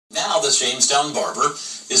this Jamestown barber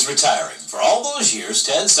is retiring. For all those years,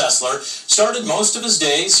 Ted Sessler started most of his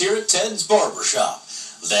days here at Ted's barber shop.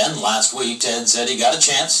 Then, last week, Ted said he got a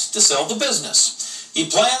chance to sell the business. He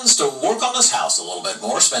plans to work on his house a little bit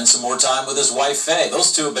more, spend some more time with his wife, Faye.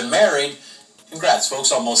 Those two have been married, congrats,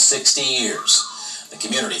 folks, almost 60 years. The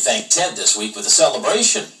community thanked Ted this week with a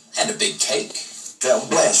celebration and a big cake. Felt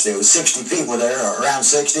blessed. There was 60 people there, or around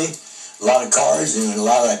 60. A lot of cars and a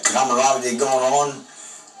lot of camaraderie going on.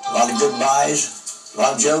 A lot of goodbyes, a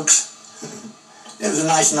lot of jokes. It was a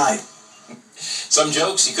nice night. Some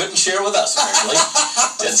jokes he couldn't share with us, apparently.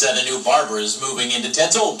 Ted said a new barber is moving into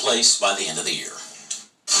Ted's old place by the end of the year.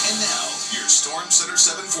 And now, your Storm Center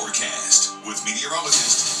 7 forecast with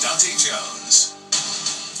meteorologist Dontae Jones.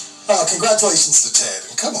 Congratulations to Ted.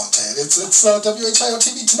 And come on, Ted. It's WHIO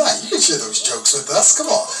TV tonight. You can share those jokes with us. Come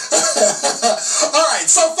on. All right.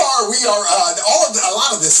 So far, we are a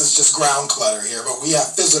lot of this is just ground clutter here, but we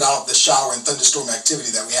have fizzled out the shower and thunderstorm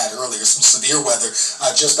activity that we had earlier. Some severe weather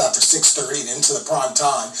just after 6:30 and into the prime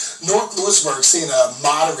time. North Lewisburg seeing a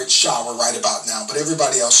moderate shower right about now, but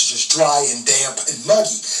everybody else is just dry and damp and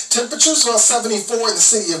muggy. Temperatures are 74 in the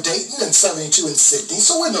city of Dayton and 72 in Sydney,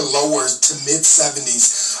 so we're in the lower to mid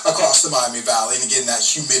 70s across the Miami Valley, and again, that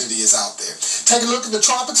humidity is out there. Take a look at the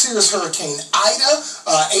tropics. Here is Hurricane Ida,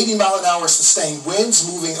 80-mile-an-hour sustained winds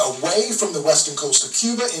moving away from the western coast of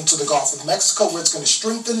Cuba into the Gulf of Mexico, where it's going to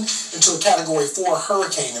strengthen into a Category 4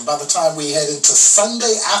 hurricane, and by the time we head into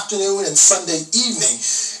Sunday afternoon and Sunday evening,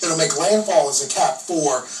 it'll make landfall as a Cat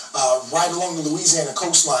 4 right along the Louisiana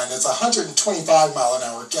coastline. That's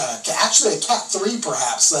 125-mile-an-hour, actually a Cat 3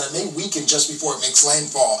 perhaps. It may weaken just before it makes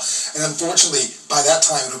landfall, and unfortunately, by that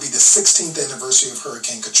time, it'll be the 16th anniversary of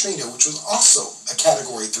Hurricane Katrina, which was also a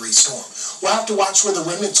Category 3 storm. We'll have to watch where the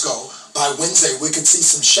remnants go. By Wednesday, we could see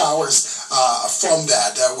some showers from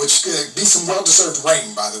that, which could be some well-deserved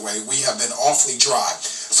rain, by the way. We have been awfully dry.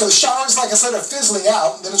 So the showers, like I said, are fizzling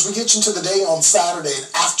out. Then as we get into the day on Saturday, an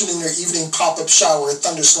afternoon or evening pop-up shower, a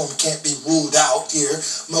thunderstorm can't be ruled out here.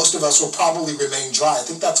 Most of us will probably remain dry. I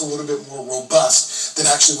think that's a little bit more robust than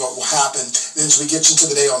actually what will happen. Then as we get into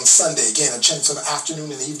the day on Sunday, again, a chance of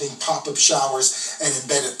afternoon and evening pop-up showers and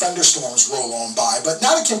embedded thunderstorms roll on by, but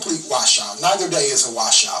not a complete washout. Neither day is a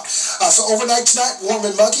washout. So overnight tonight, warm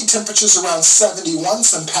and muggy, temperatures around 71,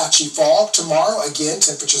 some patchy fog. Tomorrow, again,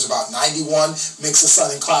 temperatures about 91, mix of sun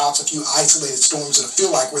and clouds, a few isolated storms that'll feel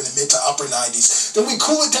like we're in the mid to upper 90s. Then we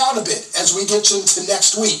cool it down a bit as we get into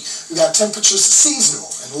next week. We got temperatures seasonal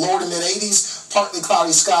in the lower to mid 80s, partly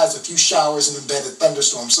cloudy skies, a few showers and embedded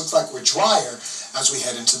thunderstorms. Looks like we're drier as we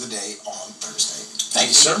head into the day on Thursday. Thank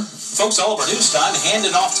you, sir. Folks, all of our news time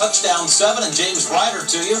handing off Touchdown 7 and James Ryder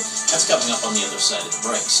to you. That's coming up on the other side of the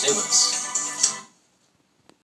break. Stay with us.